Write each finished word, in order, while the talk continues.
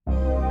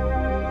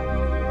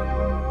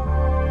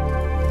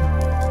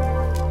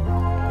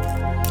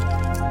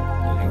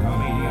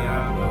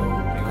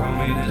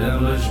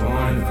devilish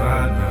one if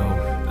I know.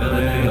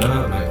 Building it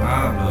up like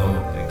Pablo.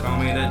 They call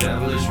me the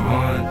devilish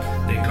one.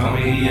 They call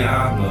me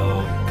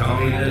Diablo. Call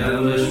me the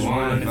devilish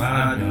one if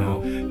I know.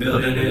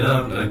 Building it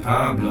up like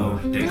Pablo.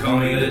 They call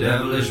me the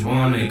devilish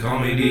one. They call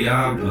me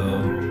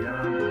Diablo.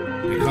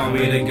 They call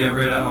me to get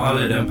rid of all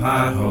of them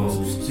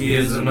potholes.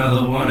 Here's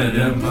another one of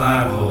them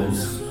plot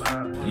holes.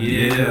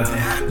 Yeah,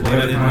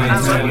 what if my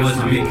intent was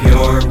to be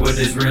pure? Would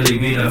this really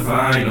be the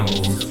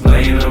finals?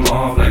 Playing them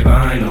off like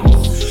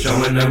vinyls,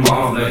 showing them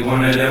off like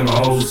one of them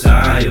old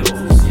styles.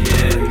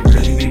 Yeah, you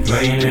really be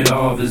playing it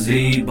off as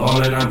he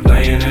ballin', I'm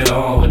playing it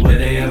all. Would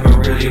they ever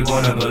really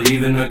wanna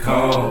believe in the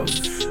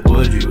cause?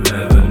 Would you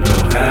ever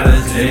know how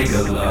to take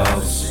a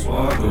loss?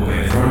 Walk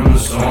away from the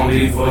storm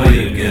before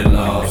you get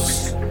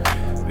lost,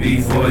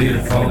 before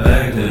you fall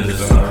back to the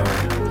start,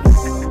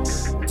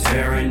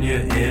 tearing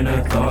your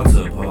inner thoughts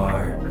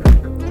apart,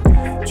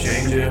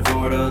 changing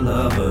for the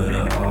love of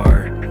the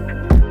heart.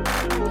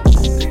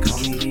 They call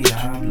me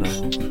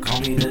Diablo, they call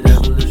me the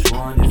devilish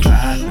one if I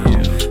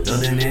know.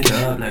 Building it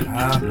up like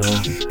Pablo.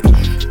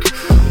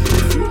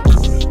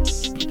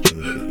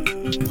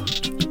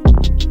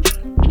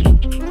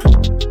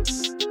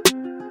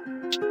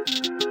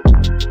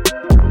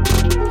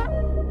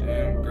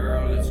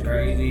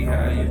 Crazy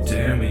how you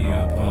tear me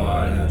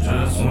apart. I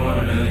just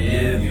wanna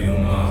give you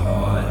my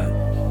heart.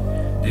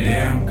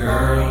 Damn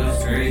girl,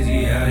 it's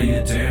crazy how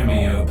you tear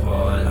me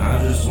apart. I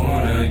just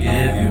wanna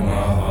give you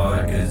my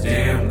heart. Cause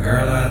damn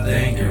girl, I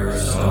think you're a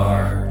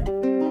star.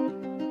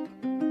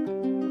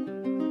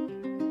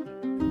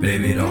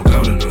 Baby, don't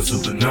go to no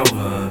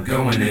supernova.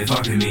 Go in there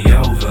fucking me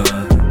over.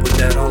 Put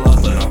that all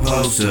up on a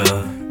poster.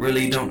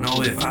 Really don't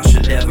know if I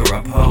should ever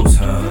oppose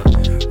her.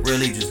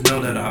 Really just know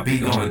that I'll be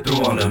going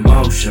through all the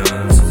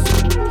motions,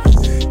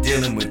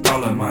 dealing with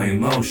all of my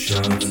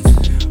emotions.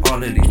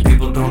 All of these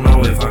people don't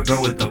know if I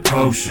go with the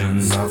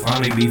potions. I'll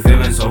finally be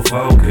feeling so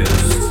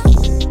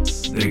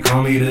focused. They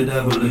call me the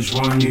devilish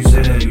one, you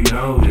said that you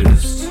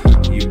noticed.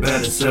 You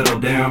better settle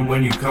down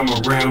when you come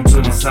around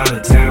to my side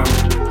of town.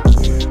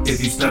 If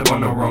you step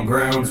on the wrong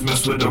grounds,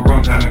 mess with the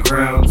wrong kind of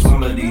crowds.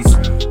 All of these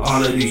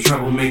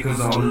troublemakers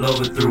all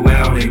over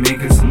throughout. They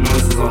making some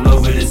noises all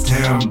over this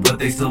town, but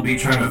they still be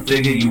trying to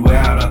figure you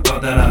out. I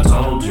thought that I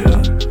told you.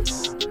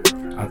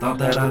 I thought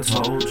that I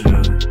told you.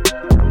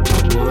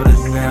 I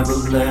would've never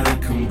let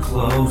it come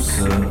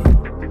closer,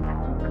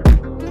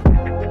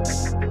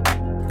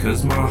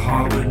 cause my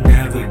heart would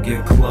never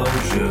get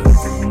closure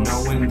from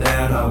knowing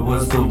that I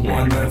was the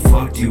one that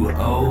fucked you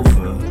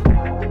over.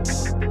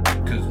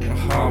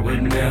 I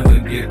would never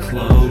get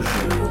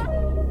closure.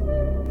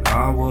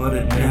 I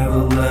would've never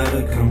let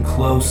it come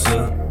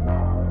closer,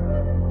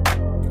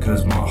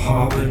 cause my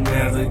heart would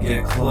never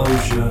get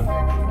closure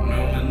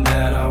knowing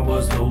that I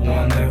was the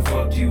one that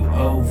fucked you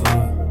over.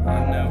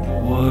 I never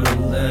would've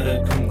let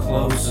it come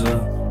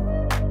closer.